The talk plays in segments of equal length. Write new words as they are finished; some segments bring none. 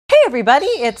everybody,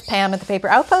 it's Pam at the Paper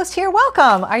Outpost here.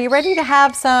 Welcome. Are you ready to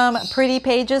have some pretty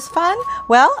pages fun?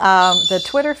 Well, the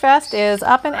Twitter Fest is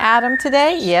up and at 'em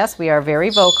today. Yes, we are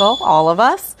very vocal, all of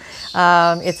us.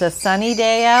 It's a sunny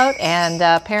day out, and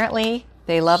apparently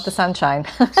they love the sunshine.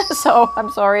 So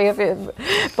I'm sorry if it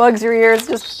bugs your ears,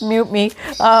 just mute me.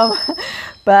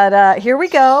 But here we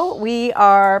go. We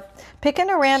are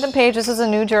picking a random page. This is a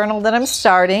new journal that I'm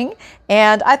starting,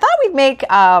 and I thought we'd make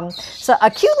a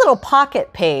cute little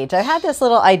pocket page. I had this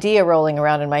little idea rolling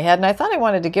around in my head, and I thought I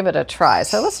wanted to give it a try.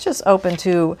 So let's just open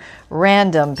to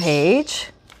random page.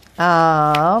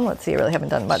 Let's see, I really haven't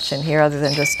done much in here other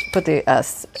than just put the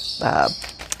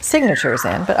signatures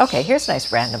in. But okay, here's a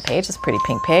nice random page. This pretty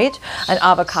pink page. An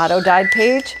avocado dyed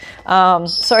page.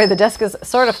 Sorry, the desk is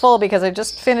sort of full because I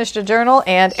just finished a journal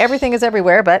and everything is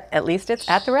everywhere, but at least it's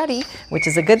at the ready, which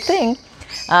is a good thing.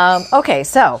 Okay,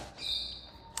 so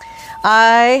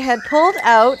I had pulled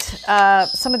out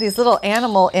some of these little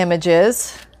animal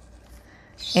images,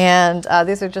 and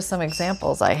these are just some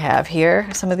examples I have here.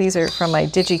 Some of these are from my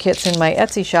DigiKits in my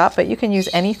Etsy shop, but you can use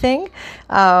anything,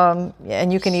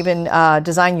 and you can even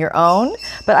design your own.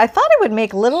 But I thought I would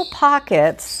make little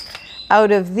pockets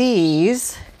out of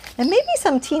these, and maybe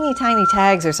some teeny tiny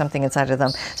tags or something inside of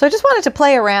them. So I just wanted to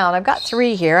play around. I've got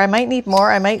 3 here. I might need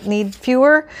more. I might need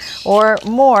fewer or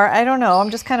more. I don't know. I'm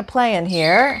just kind of playing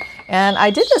here. And I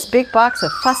did this big box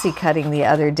of fussy cutting the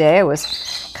other day. I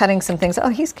was cutting some things. Oh,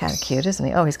 he's kind of cute, isn't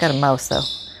he? Oh, he's got a mouse, though.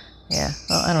 Yeah,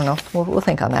 well, I don't know. We'll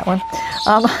think on that one.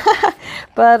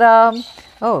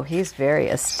 Oh, he's very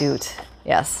astute.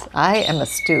 Yes, I am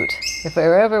astute. If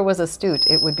there ever was astute,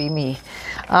 it would be me.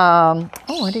 Oh,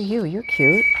 what are you? You're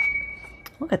cute.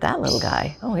 Look at that little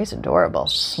guy. Oh, he's adorable.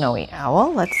 Snowy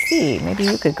owl. Let's see. Maybe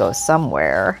you could go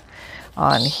somewhere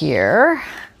on here.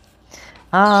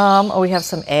 Oh, we have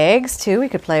some eggs too. We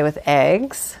could play with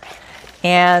eggs.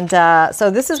 And so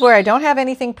this is where I don't have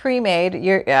anything pre-made.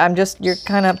 You're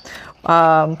kind of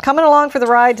coming along for the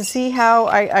ride to see how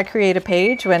I create a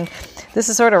page when this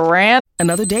is sort of random.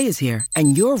 Another day is here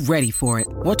and you're ready for it.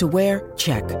 What to wear?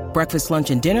 Check. Breakfast,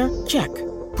 lunch, and dinner? Check.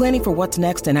 Planning for what's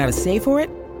next and how to save for it?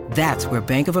 That's where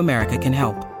Bank of America can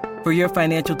help. For your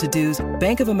financial to-dos,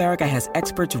 Bank of America has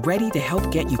experts ready to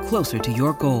help get you closer to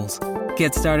your goals.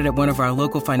 Get started at one of our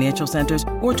local financial centers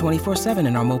or 24/7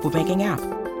 in our mobile banking app.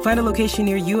 Find a location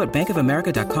near you at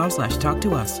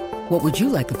bankofamerica.com/talktous. What would you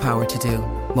like the power to do?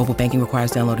 Mobile banking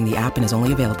requires downloading the app and is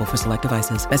only available for select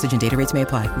devices. Message and data rates may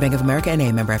apply. Bank of America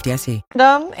N.A., member FDIC.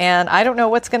 And I don't know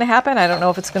what's going to happen. I don't know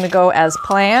if it's going to go as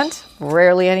planned.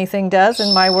 Rarely anything does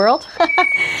in my world.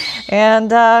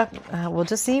 And we'll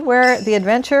just see where the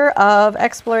adventure of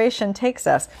exploration takes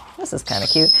us. This is kind of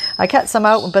cute. I cut some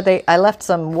out, but I left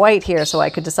some white here so I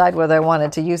could decide whether I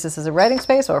wanted to use this as a writing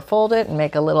space or fold it and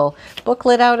make a little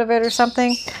booklet out of it or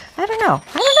something. I don't know.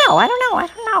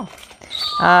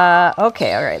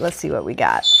 Okay, all right, let's see what we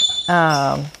got.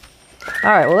 All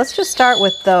right, well, let's just start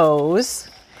with those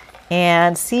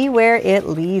and see where it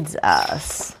leads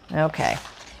us. Okay.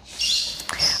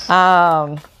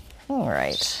 All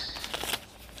right.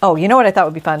 Oh, you know what I thought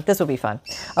would be fun? This would be fun.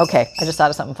 Okay, I just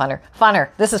thought of something funner.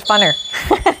 This is funner.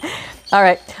 All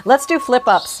right, let's do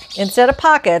flip-ups. Instead of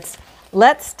pockets,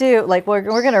 let's do, like, we're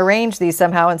going to arrange these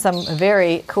somehow in some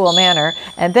very cool manner.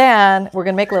 And then we're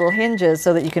going to make little hinges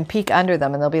so that you can peek under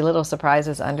them, and there'll be little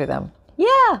surprises under them.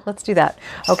 Yeah, let's do that.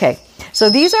 Okay, so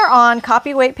these are on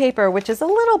copy-weight paper, which is a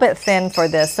little bit thin for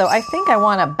this. So I think I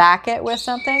want to back it with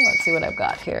something. Let's see what I've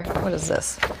got here. What is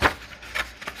this?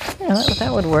 Yeah,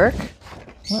 that would work.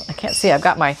 Well, I can't see. I've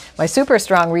got my super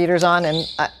strong readers on, and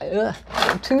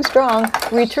I'm too strong.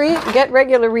 Retreat. Get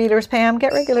regular readers, Pam.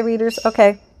 Get regular readers.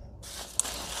 Okay.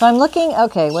 So I'm looking.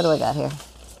 Okay, what do I got here?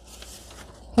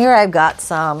 Here I've got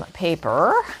some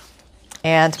paper,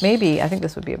 and maybe I think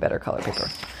this would be a better color paper.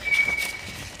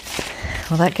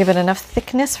 Will that give it enough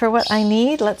thickness for what I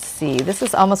need? Let's see. This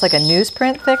is almost like a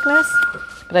newsprint thickness,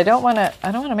 but I don't want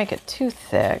to make it too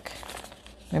thick.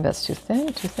 Maybe that's too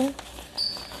thin. Too thin.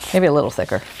 Maybe a little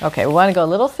thicker. Okay, we want to go a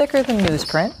little thicker than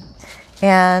newsprint.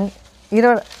 And, you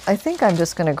know, I think I'm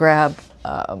just going to grab,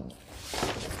 I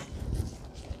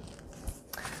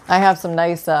have some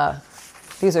nice,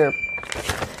 these are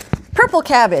purple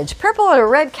cabbage, purple or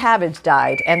red cabbage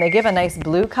dyed, and they give a nice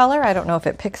blue color. I don't know if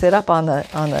it picks it up on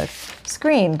the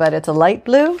screen, but it's a light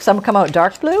blue. Some come out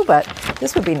dark blue, but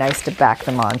this would be nice to back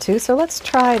them onto. So let's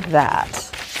try that.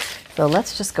 So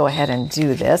let's just go ahead and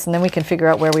do this, and then we can figure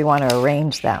out where we want to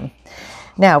arrange them.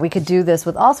 Now, we could do this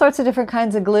with all sorts of different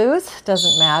kinds of glues.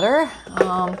 Doesn't matter.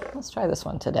 Let's try this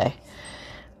one today.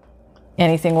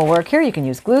 Anything will work here. You can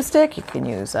use glue stick. You can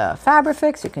use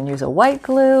Fabrifix. You can use a white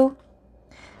glue.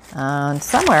 And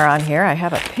somewhere on here I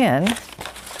have a pin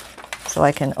so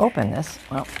I can open this.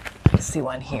 Well, I see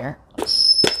one here.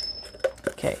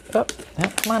 Okay, oh,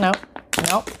 come on out.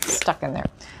 Nope, stuck in there.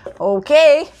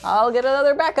 Okay, I'll get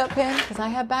another backup pin because I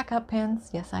have backup pins.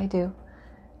 Yes, I do.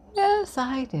 Yes,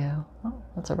 I do. Oh,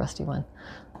 that's a rusty one.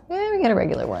 Yeah, we get a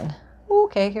regular one.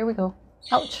 Okay, here we go.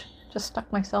 Ouch, just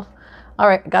stuck myself. All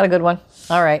right, got a good one.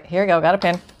 All right, here we go, got a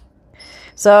pin.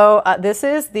 So this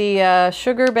is the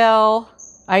Sugar Bell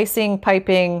icing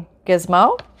piping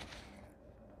gizmo.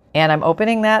 And I'm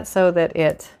opening that so that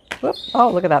it, whoop, oh,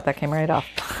 look at that, that came right off.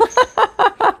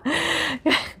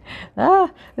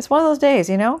 It's one of those days,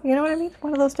 you know what I mean?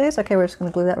 One of those days. Okay, we're just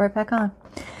going to glue that right back on.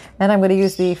 And I'm going to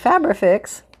use the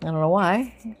Fabrifix. I don't know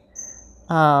why.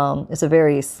 It's a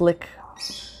very slick,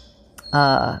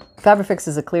 Fabrifix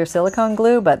is a clear silicone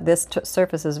glue, but this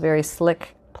surface is very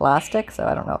slick plastic, so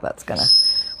I don't know if that's going to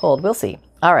hold. We'll see.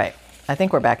 All right, I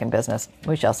think we're back in business.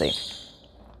 We shall see.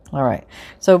 All right,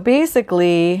 so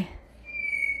basically,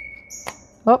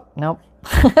 oh, nope,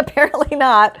 apparently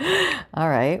not. All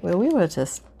right, well, we will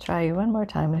just try you one more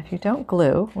time, and if you don't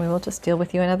glue, we will just deal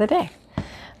with you another day.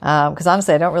 Because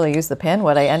honestly, I don't really use the pin.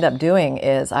 What I end up doing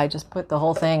is I just put the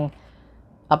whole thing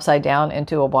upside down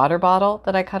into a water bottle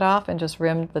that I cut off and just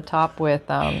rimmed the top with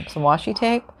some washi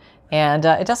tape. And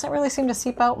it doesn't really seem to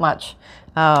seep out much.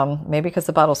 Maybe because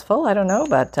the bottle's full, I don't know,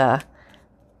 but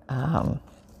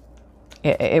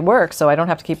it works, so I don't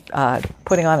have to keep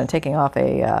putting on and taking off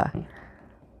a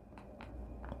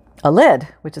lid,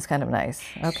 which is kind of nice.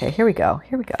 Okay, here we go.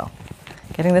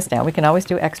 Getting this down. We can always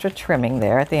do extra trimming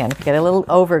there at the end. If you get a little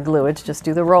over gluage, just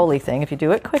do the roly thing. If you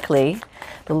do it quickly,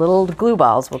 the little glue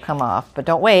balls will come off, but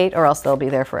don't wait or else they'll be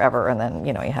there forever. And then,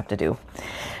 you have to do,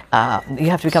 you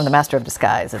have to become the master of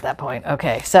disguise at that point.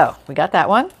 Okay, so we got that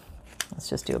one. Let's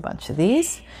just do a bunch of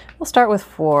these. We'll start with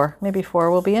 4. Maybe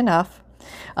 4 will be enough.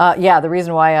 Yeah, the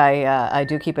reason why I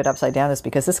do keep it upside down is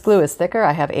because this glue is thicker.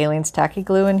 I have Aleene's tacky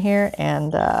glue in here,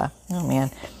 and oh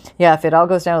man, yeah, if it all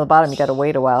goes down to the bottom, you got to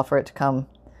wait a while for it to come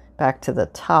back to the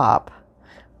top.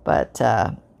 But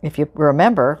if you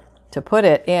remember to put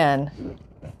it in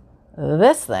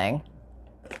this thing,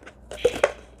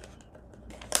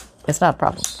 it's not a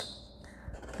problem.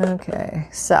 Okay,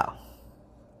 so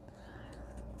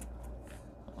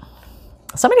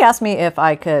somebody asked me if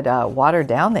I could water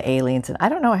down the Aleene's, and I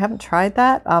don't know. I haven't tried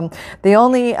that. The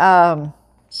only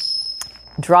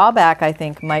drawback I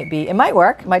think might be, it might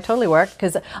work. It might totally work,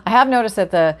 because I have noticed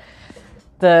that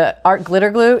the art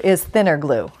glitter glue is thinner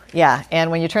glue. Yeah,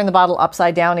 and when you turn the bottle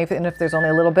upside down, even if there's only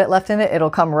a little bit left in it, it'll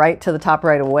come right to the top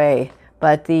right away.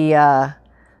 But the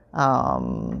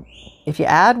if you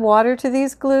add water to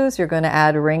these glues, you're going to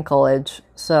add wrinklage.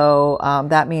 So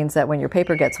that means that when your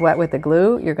paper gets wet with the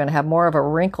glue, you're going to have more of a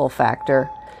wrinkle factor.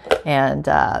 And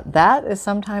that is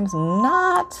sometimes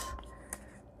not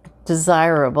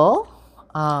desirable.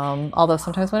 Although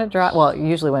sometimes when it dries, well,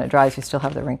 usually when it dries, you still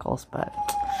have the wrinkles, but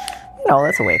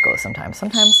that's the way it goes sometimes.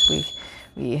 Sometimes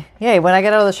yeah, when I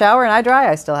get out of the shower and I dry,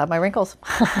 I still have my wrinkles.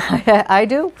 I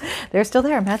do. They're still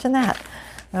there. Imagine that.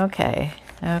 Okay,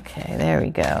 there we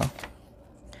go.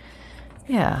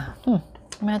 Yeah,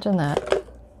 imagine that.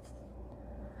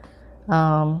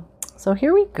 So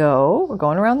here we go. We're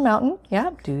going around the mountain.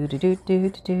 Yeah,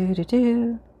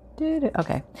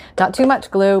 Okay, not too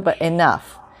much glue, but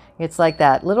enough. It's like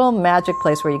that little magic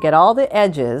place where you get all the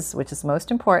edges, which is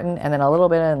most important, and then a little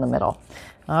bit in the middle.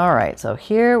 All right, so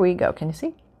here we go. Can you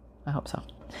see? I hope so.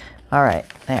 All right,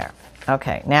 there.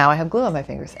 Okay, now I have glue on my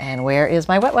fingers. And where is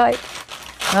my wet wipe?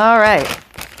 All right.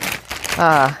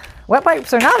 Wet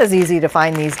wipes are not as easy to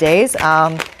find these days,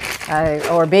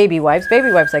 or baby wipes.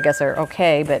 Baby wipes, I guess, are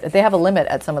okay, but they have a limit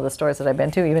at some of the stores that I've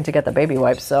been to, even to get the baby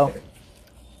wipes. So,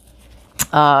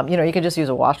 you can just use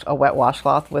a wet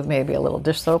washcloth with maybe a little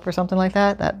dish soap or something like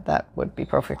that. That would be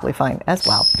perfectly fine as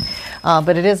well.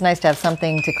 But it is nice to have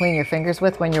something to clean your fingers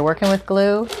with when you're working with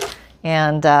glue.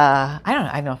 And I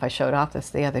don't know if I showed off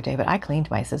this the other day, but I cleaned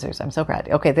my scissors. I'm so proud.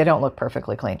 Okay, they don't look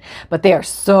perfectly clean, but they are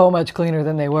so much cleaner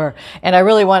than they were. And I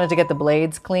really wanted to get the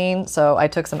blades clean, so I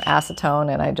took some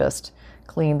acetone and I just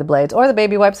cleaned the blades. Or the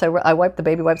baby wipes, I wiped the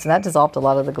baby wipes, and that dissolved a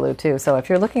lot of the glue too. So if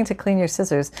you're looking to clean your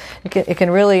scissors, it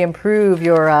can really improve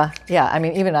your,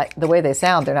 even the way they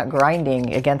sound, they're not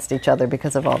grinding against each other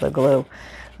because of all the glue.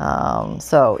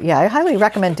 So yeah, I highly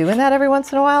recommend doing that every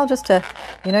once in a while, just to,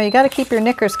 you got to keep your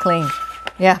knickers clean.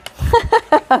 Yeah.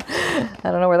 I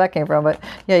don't know where that came from, but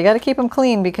yeah, you got to keep them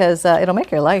clean because it'll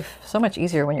make your life so much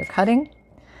easier when you're cutting.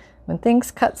 When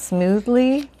things cut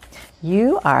smoothly,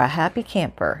 you are a happy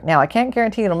camper. Now, I can't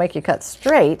guarantee it'll make you cut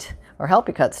straight or help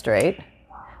you cut straight,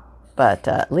 but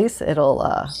at least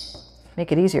it'll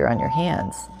make it easier on your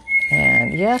hands.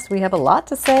 And yes, we have a lot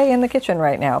to say in the kitchen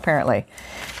right now, apparently.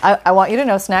 I want you to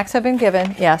know snacks have been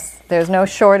given. Yes, there's no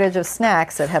shortage of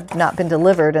snacks that have not been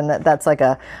delivered and that's like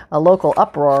a local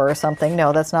uproar or something.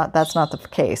 No, that's not the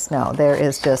case. No, there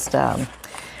is just, I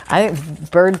think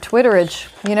bird twitterage.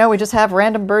 You know, we just have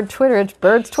random bird twitterage.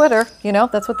 Birds twitter, you know,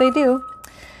 that's what they do.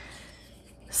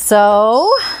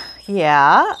 So,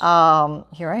 yeah,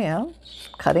 here I am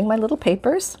cutting my little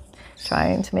papers,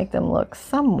 trying to make them look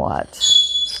somewhat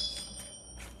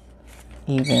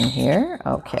even here.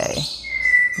 Okay.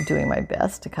 I'm doing my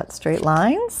best to cut straight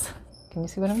lines. Can you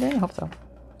see what I'm doing? I hope so.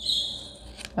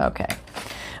 Okay.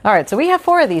 All right, so we have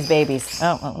 4 of these babies.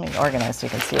 Oh, well, let me organize so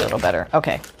you can see a little better.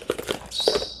 Okay.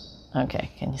 Okay,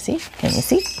 can you see? Can you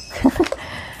see?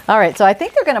 All right, so I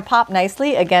think they're gonna pop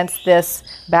nicely against this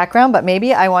background, but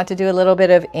maybe I want to do a little bit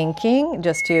of inking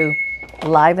just to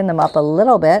liven them up a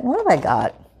little bit. What have I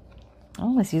got? I'm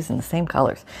always using the same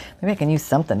colors. Maybe I can use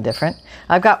something different.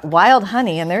 I've got wild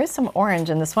honey, and there is some orange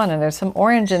in this one, and there's some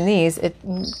orange in these. It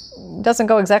doesn't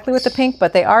go exactly with the pink,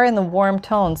 but they are in the warm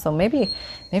tone, so maybe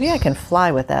I can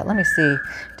fly with that. Let me see.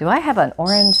 Do I have an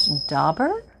orange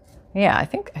dauber? Yeah, I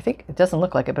think it doesn't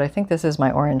look like it, but I think this is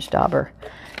my orange dauber.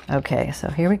 Okay, so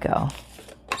here we go.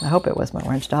 I hope it was my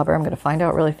orange dauber. I'm going to find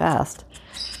out really fast.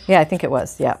 Yeah, I think it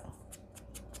was. Yeah.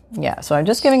 Yeah, so I'm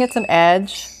just giving it some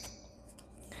edge,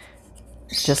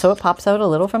 just so it pops out a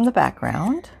little from the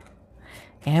background.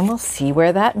 And we'll see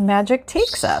where that magic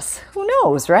takes us. Who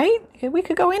knows, right? We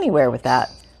could go anywhere with that.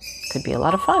 Could be a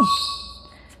lot of fun.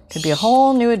 Could be a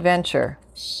whole new adventure.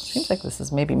 Seems like this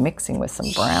is maybe mixing with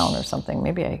some brown or something.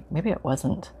 Maybe it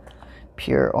wasn't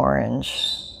pure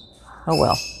orange. Oh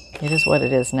well, it is what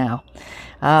it is now.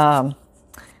 And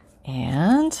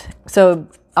so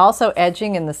also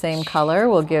edging in the same color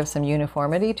will give some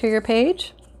uniformity to your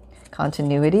page.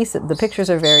 Continuity. So the pictures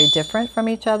are very different from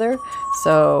each other.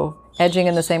 So edging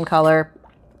in the same color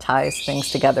ties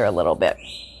things together a little bit.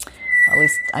 At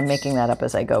least I'm making that up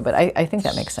as I go, but I think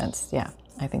that makes sense. Yeah,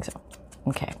 I think so.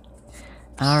 Okay.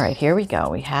 All right, here we go.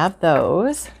 We have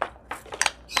those.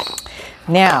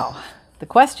 Now, the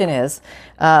question is,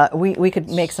 we could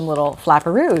make some little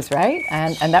flapperoos, right?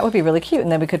 And that would be really cute.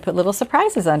 And then we could put little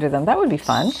surprises under them. That would be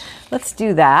fun. Let's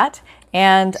do that.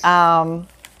 And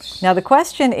now the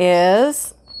question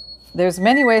is, there's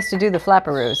many ways to do the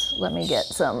flapperoos. Let me get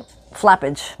some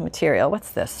flappage material.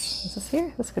 What's this? Is this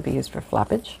here? This could be used for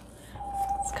flappage.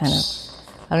 It's kind of,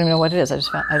 I don't even know what it is. I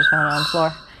just found it on the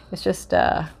floor. It's just,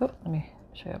 let me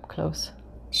show you up close.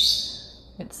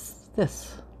 It's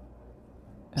this.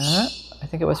 I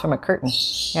think it was from a curtain.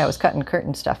 Yeah, I was cutting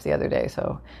curtain stuff the other day,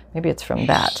 so maybe it's from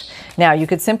that. Now, you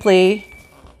could simply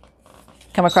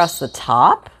come across the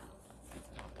top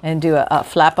and do a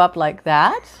flap up like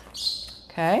that.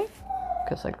 Okay,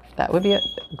 because like that would be it.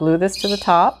 Glue this to the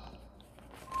top.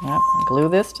 Yep, glue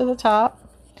this to the top.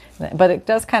 But it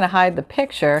does kind of hide the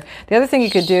picture. The other thing you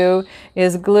could do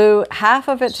is glue half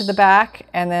of it to the back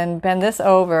and then bend this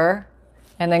over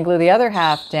and then glue the other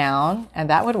half down, and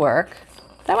that would work.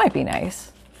 That might be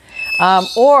nice.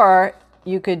 Or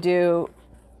you could do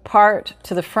part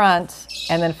to the front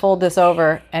and then fold this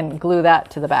over and glue that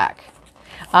to the back.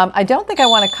 I don't think I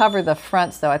want to cover the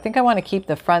fronts though. I think I want to keep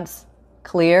the fronts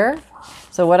clear.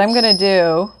 So what I'm going to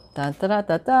do,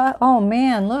 oh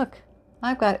man, look,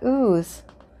 I've got ooze.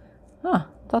 Huh,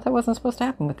 thought that wasn't supposed to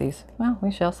happen with these. Well,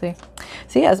 we shall see.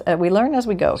 See, as we learn as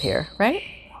we go here, right?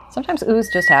 Sometimes ooze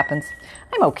just happens.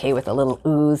 I'm okay with a little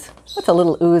ooze. What's a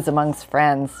little ooze amongst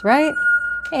friends, right?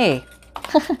 Hey.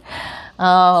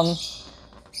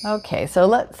 Okay, so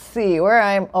let's see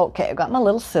where okay, I've got my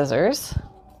little scissors.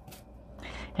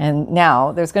 And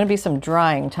now there's going to be some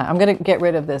drying time. I'm going to get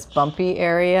rid of this bumpy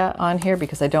area on here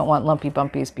because I don't want lumpy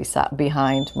bumpies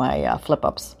behind my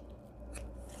flip-ups.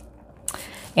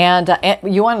 And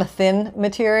you want a thin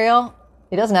material.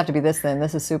 It doesn't have to be this thin.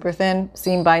 This is super thin.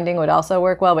 Seam binding would also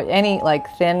work well, but any like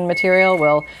thin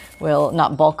material will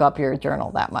not bulk up your journal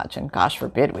that much. And gosh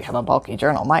forbid we have a bulky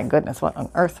journal. My goodness, what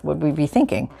on earth would we be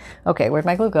thinking? Okay, where'd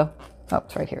my glue go? Oh,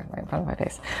 it's right here, right in front of my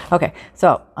face. Okay,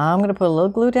 so I'm going to put a little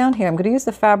glue down here. I'm going to use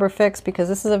the Fabri-Fix because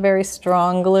this is a very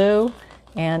strong glue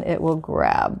and it will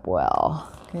grab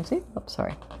well. Can you see? Oh,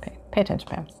 sorry. Pay attention,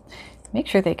 Pam. Make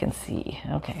sure they can see.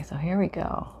 Okay, so here we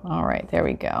go. All right, there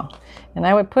we go. And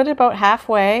I would put it about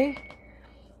halfway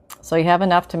so you have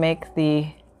enough to make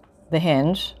the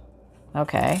hinge.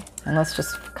 Okay, and let's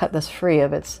just cut this free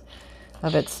of its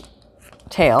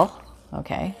tail.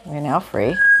 Okay, we're now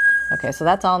free. Okay, so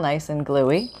that's all nice and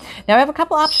gluey. Now I have a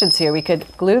couple options here. We could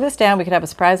glue this down. We could have a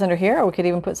surprise under here, or we could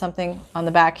even put something on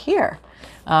the back here.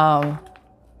 Let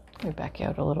me back you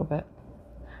out a little bit.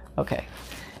 Okay.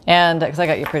 And because I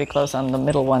got you pretty close on the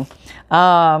middle one.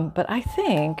 But I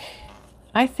think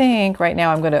right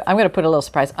now I'm gonna put a little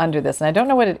surprise under this, and I don't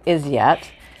know what it is yet.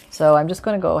 So I'm just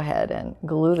gonna go ahead and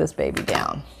glue this baby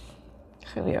down.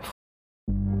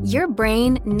 Your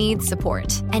brain needs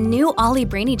support, and new Ollie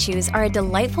Brainy Chews are a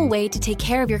delightful way to take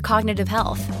care of your cognitive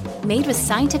health. Made with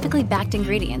scientifically backed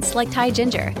ingredients like Thai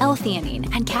ginger,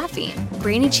 L-theanine, and caffeine,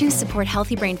 Brainy Chews support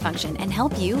healthy brain function and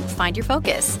help you find your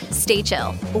focus, stay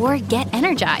chill, or get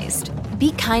energized.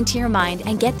 Be kind to your mind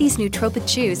and get these nootropic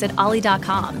chews at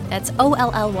ollie.com. That's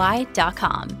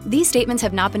OLLY.com. These statements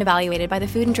have not been evaluated by the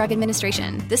Food and Drug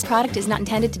Administration. This product is not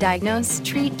intended to diagnose,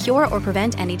 treat, cure, or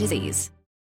prevent any disease.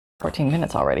 14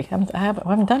 minutes already. I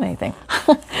haven't done anything.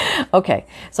 Okay,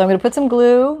 so I'm going to put some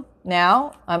glue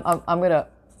now. I'm going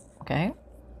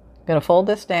to fold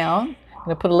this down. I'm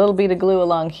going to put a little bead of glue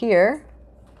along here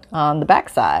on the back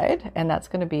side, and that's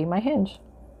going to be my hinge.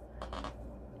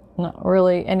 Not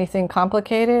really anything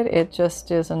complicated. It just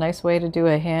is a nice way to do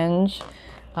a hinge.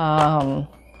 I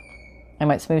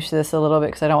might smoosh this a little bit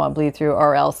because I don't want to bleed through,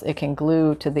 or else it can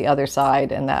glue to the other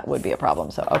side, and that would be a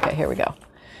problem. So, okay, here we go.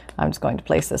 I'm just going to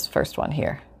place this first one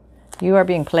here. You are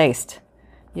being placed.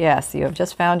 Yes, you have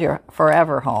just found your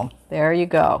forever home. There you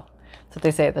go. That's what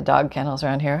they say at the dog kennels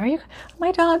around here.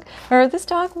 My dog, or this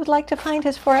dog would like to find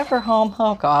his forever home.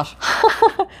 Oh gosh,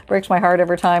 breaks my heart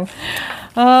every time.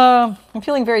 I'm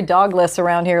feeling very dogless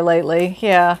around here lately.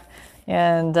 Yeah,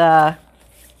 and I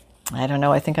don't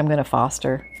know. I think I'm going to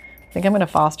foster. I think I'm going to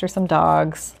foster some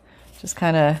dogs. Just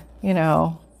kind of,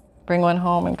 bring one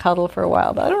home and cuddle for a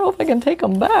while, but I don't know if I can take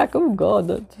them back. Oh God,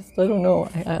 I don't know.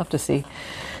 I have to see.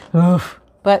 Oof.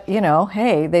 But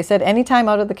hey, they said any time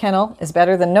out of the kennel is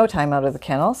better than no time out of the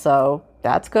kennel, so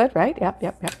that's good, right?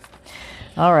 Yep.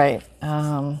 All right.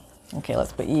 Okay,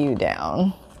 let's put you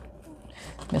down.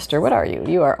 Mister, what are you?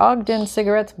 You are Ogden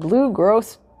Cigarettes Blue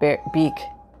Grosbeak.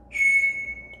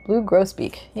 Blue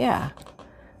Grosbeak, yeah.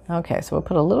 Okay, so we'll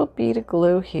put a little bead of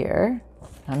glue here.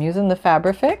 I'm using the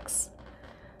Fabrifix.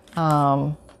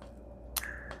 I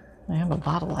have a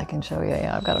bottle I can show you.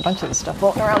 Yeah, I've got a bunch of this stuff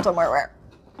floating around somewhere.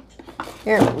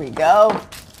 Here we go.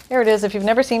 Here it is. If you've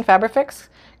never seen Fabrifix,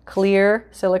 clear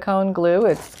silicone glue.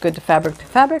 It's good to fabric to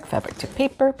fabric, fabric to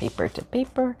paper, paper to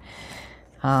paper.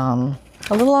 A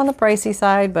little on the pricey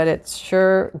side, but it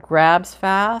sure grabs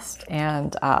fast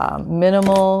and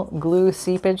minimal glue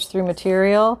seepage through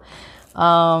material.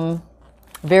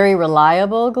 Very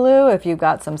reliable glue if you've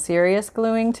got some serious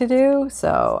gluing to do.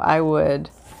 So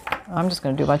I'm just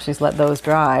going to do a bunch of these, let those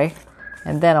dry,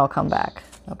 and then I'll come back.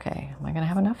 Okay, am I going to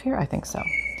have enough here? I think so.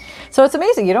 So it's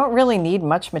amazing. You don't really need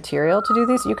much material to do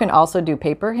these. You can also do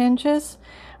paper hinges.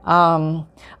 And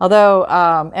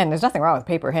there's nothing wrong with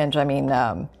paper hinge. I mean,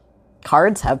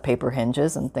 cards have paper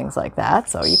hinges and things like that,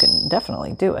 so you can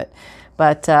definitely do it.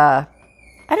 But I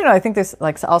don't know. I think there's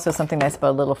also something nice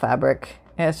about a little fabric.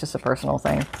 It's just a personal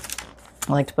thing.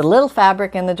 I like to put a little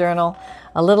fabric in the journal,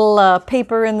 a little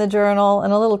paper in the journal,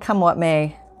 and a little come what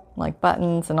may, like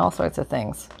buttons and all sorts of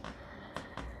things.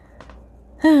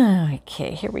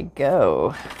 Okay, here we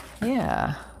go.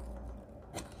 Yeah.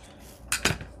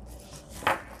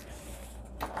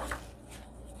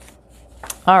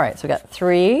 All right, so we got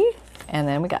 3, and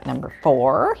then we got number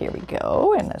 4. Here we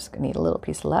go, and I just need a little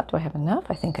piece left. Do I have enough?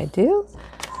 I think I do.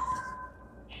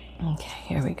 Okay,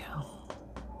 here we go.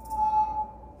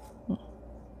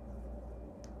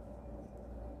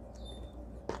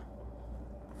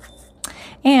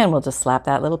 And we'll just slap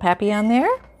that little pappy on there.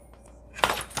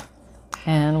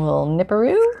 And we'll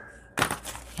nipperoo.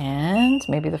 And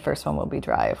maybe the first one will be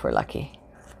dry if we're lucky.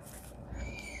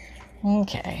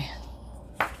 Okay.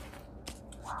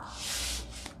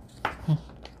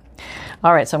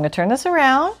 All right, so I'm going to turn this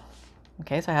around.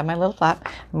 Okay, so I have my little flap.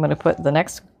 I'm going to put the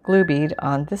next glue bead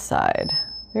on this side.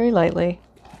 Very lightly.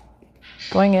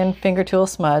 Going in, finger tool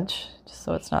smudge, just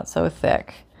so it's not so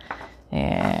thick.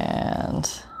 And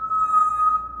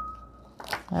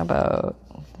how about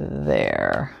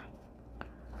there?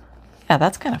 Yeah,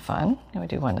 that's kind of fun. I'm going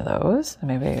to do one of those.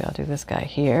 Maybe I'll do this guy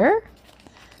here.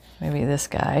 Maybe this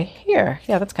guy here.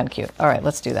 Yeah, that's kind of cute. All right,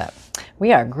 let's do that.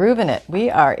 We are grooving it. We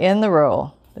are in the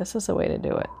roll. This is the way to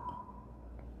do it.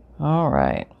 All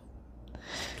right.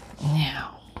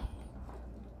 Now,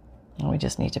 we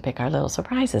just need to pick our little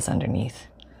surprises underneath.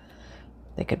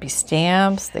 They could be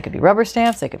stamps. They could be rubber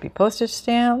stamps. They could be postage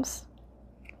stamps.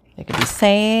 They could be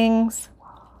sayings.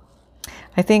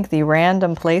 I think the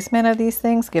random placement of these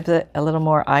things gives it a little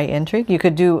more eye intrigue. You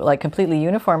could do like completely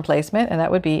uniform placement, and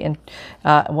that would be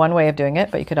one way of doing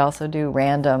it, but you could also do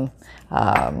random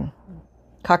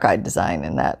cockeyed design,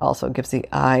 and that also gives the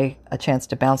eye a chance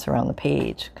to bounce around the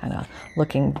page, kind of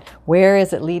looking, where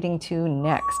is it leading to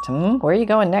next? Where are you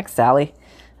going next, Sally?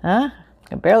 Huh? I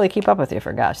can barely keep up with you,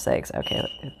 for gosh sakes. Okay,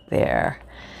 there.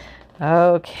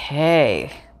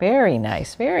 Okay, very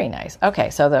nice, very nice. Okay,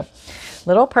 so the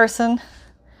little person,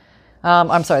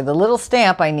 the little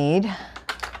stamp I need.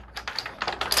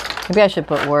 Maybe I should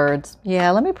put words.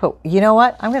 Yeah, let me put, you know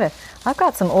what? I've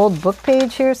got some old book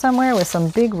page here somewhere with some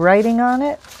big writing on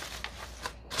it.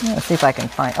 Let's see if I can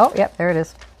find, oh, yep, there it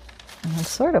is.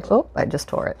 I just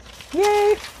tore it.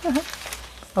 Yay!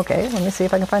 Okay, let me see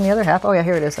if I can find the other half. Oh yeah,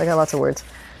 here it is. I got lots of words.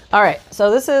 All right, so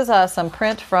this is some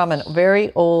print from a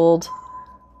very old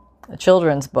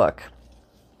children's book.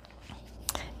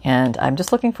 And I'm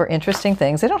just looking for interesting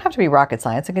things. They don't have to be rocket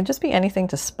science. It can just be anything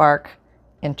to spark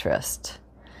interest.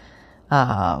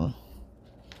 How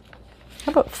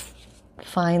about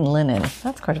fine linen?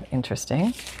 That's kind of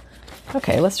interesting.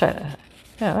 Okay, let's try to,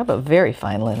 yeah, how about very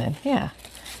fine linen? Yeah.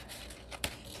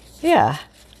 Yeah,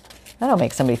 that'll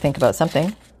make somebody think about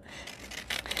something.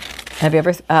 Have you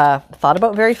ever thought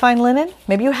about very fine linen?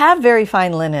 Maybe you have very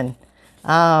fine linen.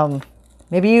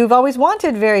 Maybe you've always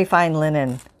wanted very fine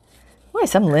linen. Boy,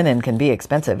 some linen can be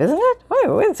expensive, isn't it?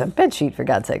 Wait, it's a bed sheet, for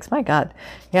God's sakes. My God.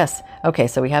 Yes. Okay,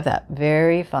 so we have that.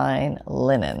 Very fine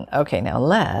linen. Okay, now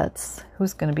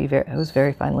who's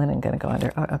very fine linen going to go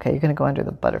under? Oh, okay, you're going to go under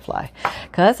the butterfly,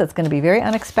 because it's going to be very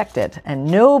unexpected, and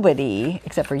nobody,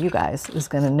 except for you guys, is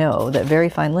going to know that very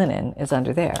fine linen is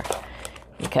under there.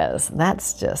 Because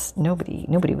that's just, nobody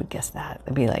would guess that.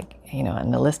 It'd be like,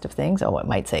 in the list of things, it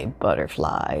might say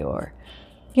butterfly or,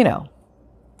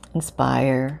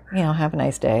 inspire, have a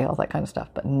nice day, all that kind of stuff.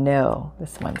 But no,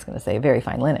 this one's going to say very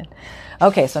fine linen.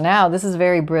 Okay, so now this is a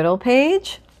very brittle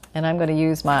page, and I'm going to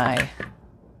use my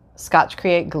Scotch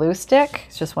Create glue stick.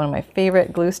 It's just one of my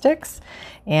favorite glue sticks,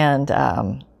 and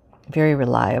very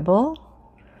reliable.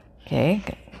 Okay,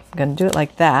 I'm going to do it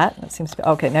like that. It seems to be,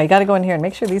 okay, now you got to go in here and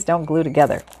make sure these don't glue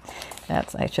together.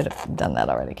 I should have done that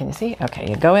already. Can you see? Okay,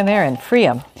 you go in there and free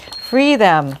them. Free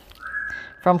them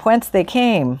from whence they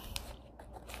came.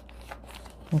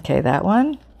 Okay, that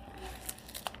one.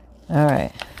 All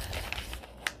right.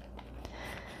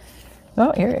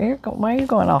 Oh, why are you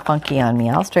going all funky on me?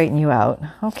 I'll straighten you out.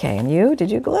 Okay, and you? Did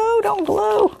you glue? Don't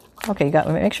glue. Okay, you got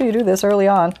to make sure you do this early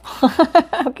on.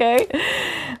 Okay.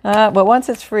 But once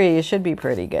it's free, it should be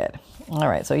pretty good. All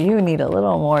right, so you need a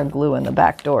little more glue in the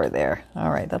back door there.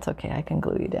 All right, that's okay. I can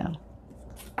glue you down.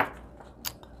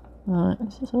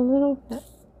 Just a little bit.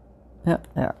 Yep,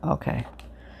 there. Okay.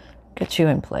 Get you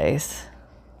in place.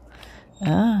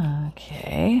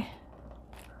 Okay.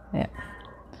 Yeah.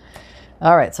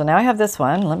 All right, so now I have this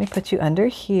one. Let me put you under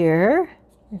here.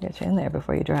 I'll get you in there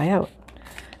before you dry out.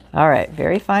 All right,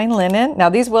 very fine linen. Now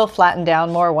these will flatten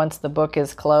down more once the book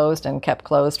is closed and kept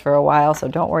closed for a while, so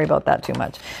don't worry about that too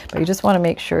much. But you just want to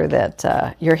make sure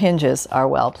that your hinges are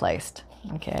well placed.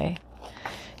 Okay.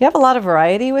 You have a lot of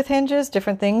variety with hinges,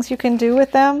 different things you can do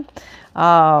with them,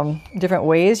 different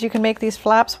ways you can make these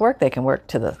flaps work. They can work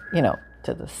to the,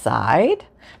 to the side.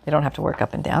 They don't have to work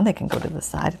up and down. They can go to the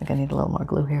side. I think I need a little more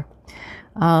glue here.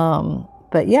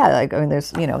 But yeah,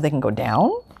 there's, they can go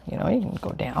down. You can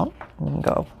go down. You can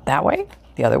go that way,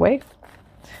 the other way,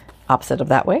 opposite of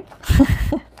that way.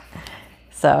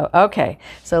 So, okay.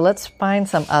 So let's find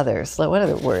some others. What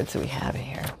other words do we have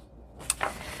here?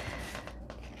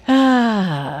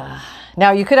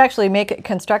 Now you could actually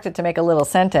construct it to make a little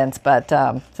sentence, but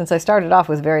since I started off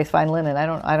with very fine linen,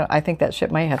 I think that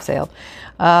ship might have sailed.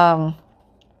 I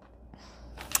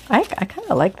kind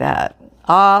of like that.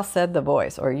 Ah, said the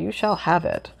voice, or you shall have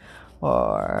it,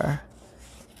 or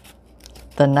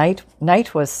the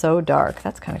night was so dark.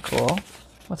 That's kind of cool.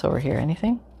 What's over here?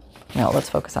 Anything? No, let's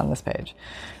focus on this page.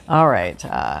 All right.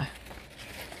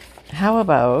 How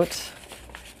about,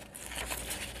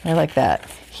 I like that.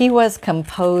 He was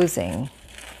composing.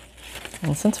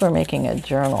 And since we're making a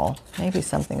journal, maybe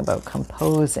something about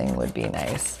composing would be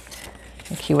nice.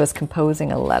 Like he was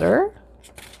composing a letter,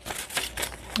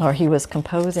 or he was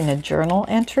composing a journal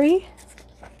entry.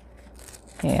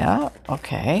 Yeah,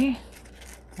 okay.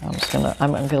 I'm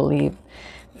gonna leave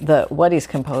what he's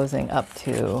composing up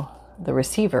to the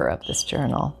receiver of this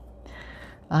journal.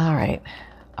 All right.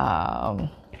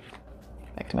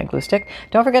 Back to my glue stick.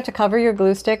 Don't forget to cover your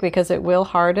glue stick because it will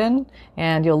harden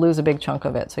and you'll lose a big chunk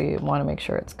of it. So you want to make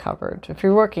sure it's covered. If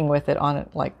you're working with it on it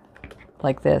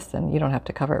like this, then you don't have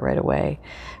to cover it right away.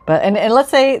 But and let's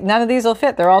say none of these will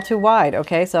fit. They're all too wide.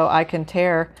 Okay, so I can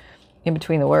tear in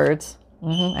between the words.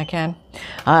 I can.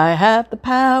 I have the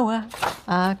power.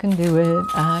 I can do it.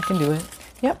 I can do it.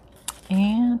 Yep.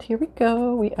 And here we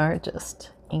go. We are just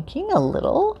inking a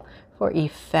little for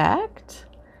effect.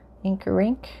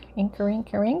 Ink-a-rink,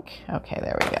 ink-a-rink-a-rink. Okay,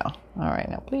 there we go. All right,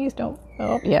 now please don't.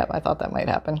 Oh, yeah, I thought that might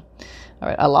happen. All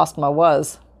right, I lost my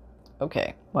was.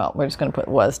 Okay, well, we're just going to put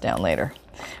was down later.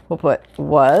 We'll put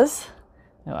was.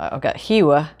 Oh, I've got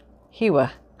hiwa.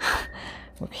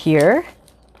 Here.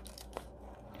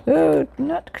 Oh,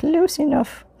 not close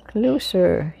enough.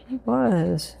 Closer. He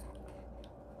was.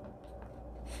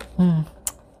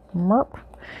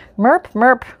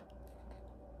 Merp.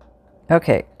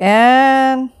 Okay,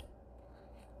 and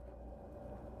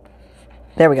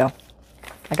there we go.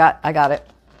 I got it.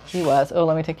 He was. Oh,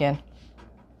 let me take you in.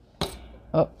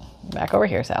 Oh, back over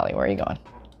here, Sally. Where are you going?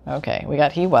 Okay, we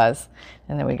got he was,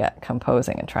 and then we got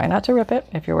composing. And try not to rip it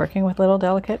if you're working with little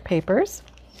delicate papers.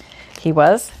 He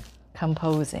was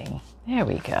composing. There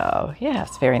we go.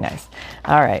 Yes, very nice.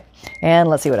 All right, and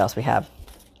let's see what else we have.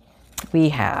 We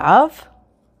have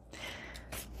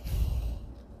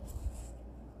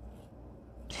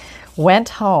went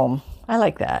home. I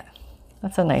like that.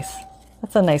 That's a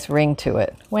nice ring to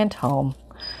it. Went home.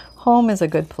 Home is a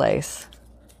good place.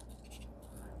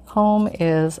 Home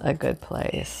is a good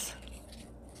place.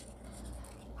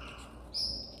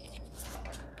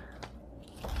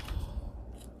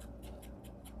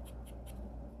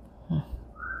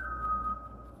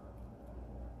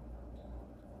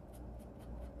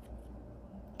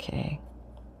 Okay.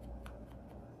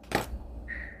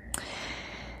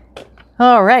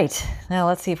 All right. Now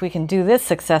let's see if we can do this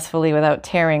successfully without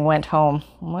tearing went home.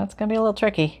 Well, it's going to be a little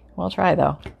tricky. We'll try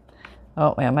though.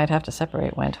 Oh, I might have to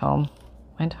separate went home.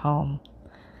 Went home.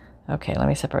 Okay, let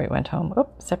me separate went home.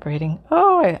 Oops, separating.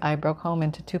 Oh, I broke home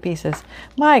into two pieces.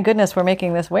 My goodness, we're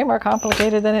making this way more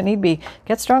complicated than it need be.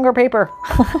 Get stronger paper.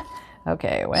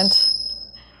 Okay, went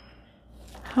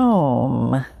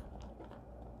home.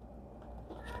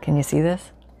 Can you see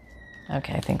this?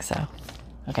 Okay, I think so.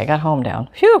 Okay, got home down.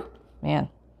 Phew, man.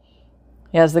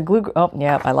 Yeah, is the glue? Oh,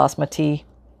 yeah, I lost my T.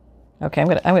 Okay, I'm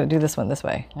gonna do this one this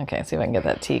way. Okay, see if I can get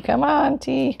that T. Come on,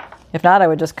 T. If not, I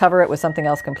would just cover it with something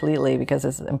else completely because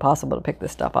it's impossible to pick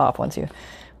this stuff off once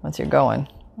you're going.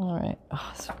 All right.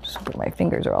 Oh, my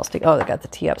fingers are all sticky. Oh, they got the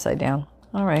T upside down.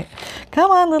 All right.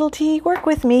 Come on, little T, work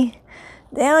with me.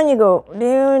 Down you go.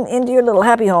 Down into your little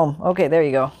happy home. Okay, there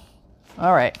you go.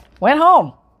 All right. Went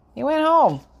home. He went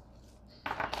home.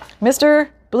 Mr.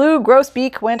 Blue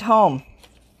Grosbeak went home.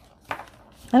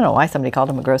 I don't know why somebody called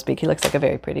him a grosbeak. He looks like a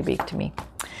very pretty beak to me.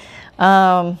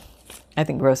 I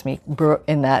think grosbeak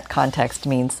in that context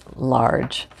means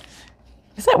large.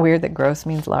 Is that weird that gross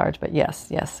means large? But yes,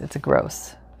 it's a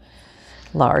gross.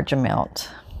 Large amount.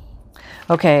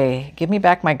 Okay, give me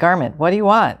back my garment. What do you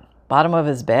want? Bottom of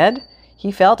his bed?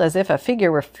 He felt as if a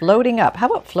figure were floating up. How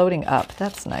about floating up?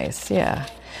 That's nice, yeah.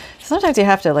 Sometimes you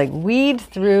have to like weed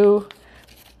through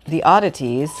the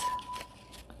oddities,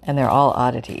 and they're all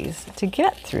oddities, to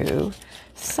get through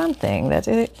something that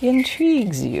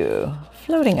intrigues you.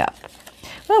 Floating up.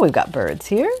 Well, we've got birds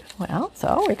here. Well,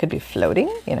 so we could be floating,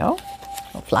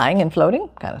 flying and floating,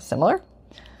 kind of similar.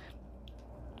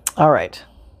 All right.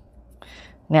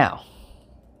 Now,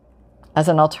 as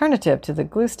an alternative to the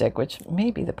glue stick, which may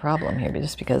be the problem here,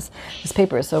 just because this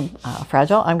paper is so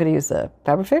fragile, I'm going to use the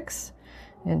Fabrifix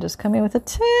and just come in with a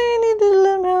tiny little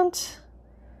amount.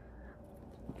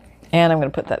 And I'm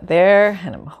going to put that there,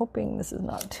 and I'm hoping this is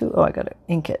not too... Oh, I got to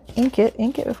ink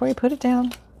it before you put it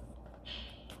down.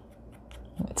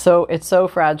 So it's so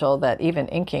fragile that even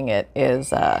inking it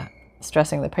is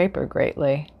stressing the paper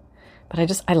greatly.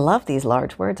 But I love these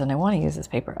large words, and I want to use this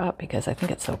paper up because I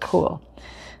think it's so cool.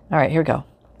 All right, here we go.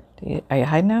 Are you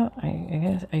hiding out? Are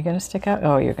you going to stick out?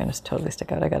 Oh, you're going to totally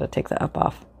stick out. I got to take the up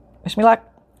off. Wish me luck.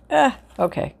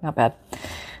 Okay, not bad.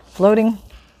 Floating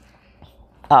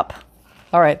up.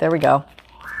 All right, there we go.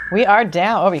 We are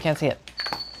down. Oh, you can't see it.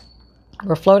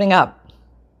 We're floating up.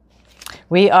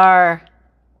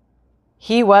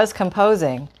 He was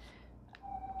composing.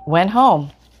 Went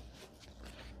home.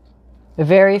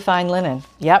 Very fine linen.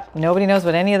 Yep, nobody knows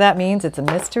what any of that means. It's a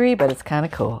mystery, but it's kind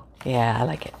of cool. Yeah, I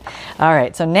like it. All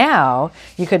right, so now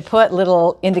you could put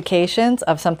little indications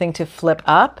of something to flip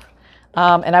up.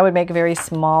 And I would make very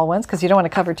small ones because you don't want to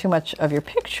cover too much of your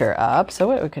picture up. So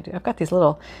what we could do, I've got these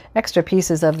little extra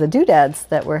pieces of the doodads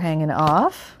that were hanging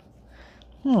off.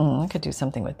 I could do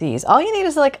something with these. All you need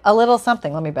is like a little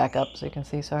something. Let me back up so you can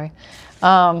see, sorry.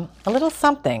 A little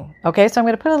something. Okay, so I'm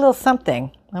going to put a little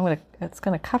something. It's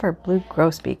going to cover Blue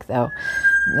Grosbeak though.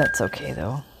 That's okay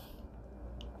though.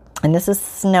 And this is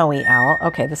Snowy Owl.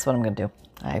 Okay, this is what I'm going to do.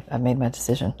 I've made my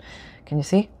decision. Can you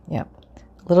see? Yep.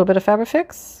 A little bit of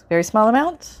Fabrifix, very small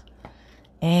amount,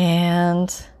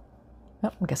 and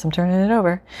Oh, I guess I'm turning it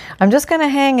over. I'm just going to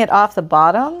hang it off the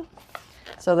bottom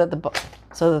so that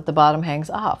the bottom hangs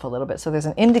off a little bit. So there's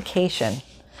an indication.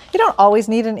 You don't always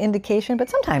need an indication, but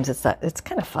sometimes it's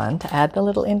kind of fun to add the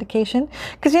little indication,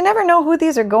 because you never know who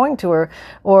these are going to,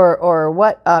 or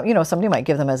what, somebody might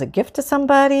give them as a gift to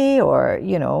somebody, or,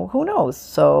 who knows.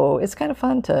 So it's kind of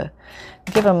fun to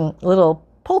give them little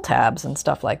pull tabs and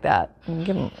stuff like that. And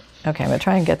give them, okay, I'm going to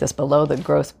try and get this below the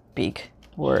grosbeak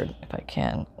word if I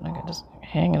can. I can just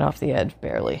hang it off the edge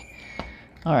barely.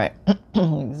 All right,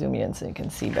 zoom in so you can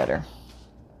see better.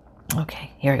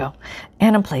 Okay, here we go.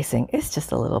 And I'm placing, it's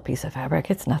just a little piece of fabric.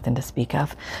 It's nothing to speak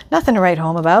of, nothing to write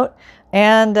home about.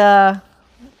 And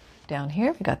down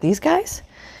here, we got these guys.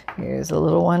 Here's a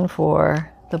little one for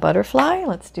the butterfly.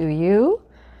 Let's do you.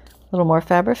 A little more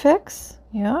Fabrifix.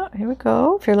 Yeah, here we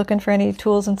go. If you're looking for any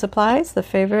tools and supplies, the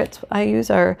favorites I use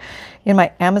are in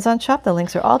my Amazon shop. The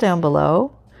links are all down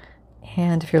below.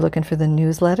 And if you're looking for the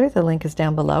newsletter, the link is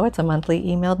down below. It's a monthly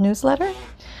emailed newsletter.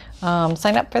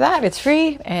 Sign up for that. It's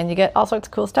free, and you get all sorts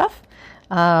of cool stuff.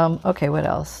 Okay, what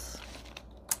else?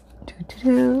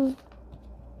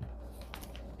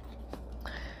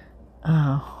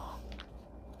 Oh,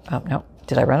 no.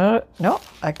 Did I run out? No,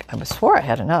 I swore I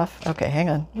had enough. Okay, hang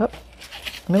on. Let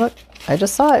me look. I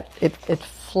just saw it. It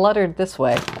fluttered this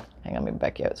way. Hang on, let me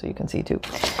back you out so you can see too.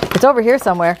 It's over here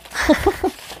somewhere.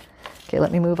 Okay,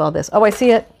 let me move all this. Oh, I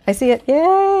see it. I see it.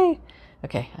 Yay!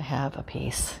 Okay, I have a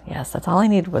piece. Yes, that's all I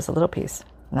needed was a little piece.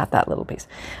 Not that little piece.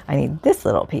 I need this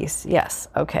little piece. Yes,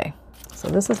 okay. So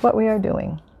this is what we are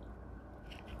doing.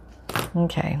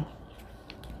 Okay.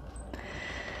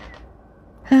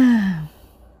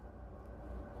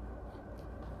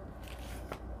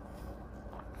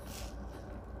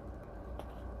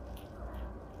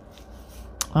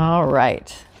 All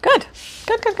right. Good.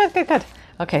 Good.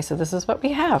 Okay, so this is what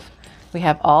we have. We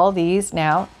have all these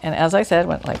now, and as I said,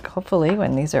 hopefully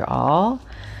when these are all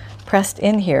pressed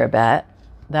in here a bit,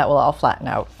 that will all flatten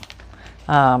out,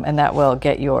 and that will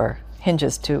get your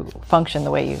hinges to function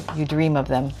the way you dream of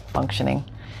them functioning.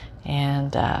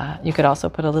 And you could also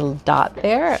put a little dot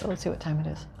there. Let's see what time it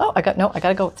is. Oh, I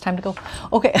gotta go. It's time to go.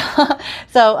 Okay.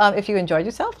 So if you enjoyed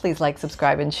yourself, please like,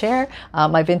 subscribe, and share.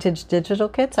 My vintage digital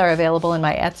kits are available in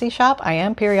my Etsy shop. I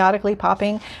am periodically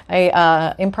popping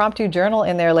a impromptu journal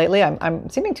in there lately. I'm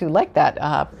seeming to like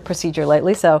that procedure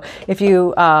lately. So if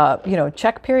you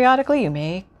check periodically, you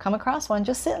may come across one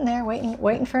just sitting there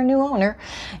waiting for a new owner.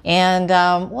 And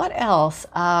what else?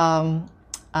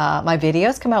 My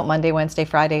videos come out Monday, Wednesday,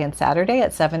 Friday, and Saturday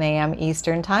at 7 a.m.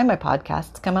 Eastern Time. My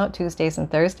podcasts come out Tuesdays and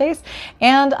Thursdays.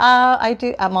 And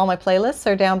all my playlists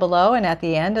are down below and at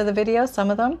the end of the video,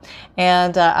 some of them.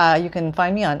 And you can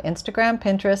find me on Instagram,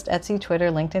 Pinterest, Etsy,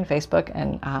 Twitter, LinkedIn, Facebook,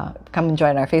 and come and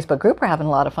join our Facebook group. We're having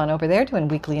a lot of fun over there, doing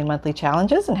weekly and monthly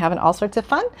challenges and having all sorts of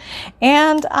fun.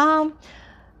 And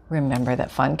remember that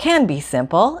fun can be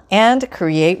simple, and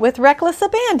create with reckless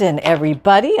abandon,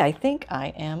 everybody. I think I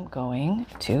am going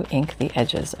to ink the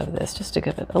edges of this just to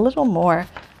give it a little more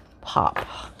pop.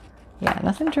 Yeah,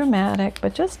 nothing dramatic,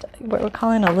 but just what we're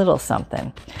calling a little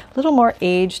something, a little more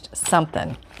aged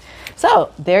something.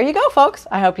 So there you go, folks.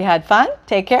 I hope you had fun.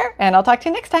 Take care, and I'll talk to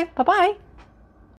you next time. Bye-bye.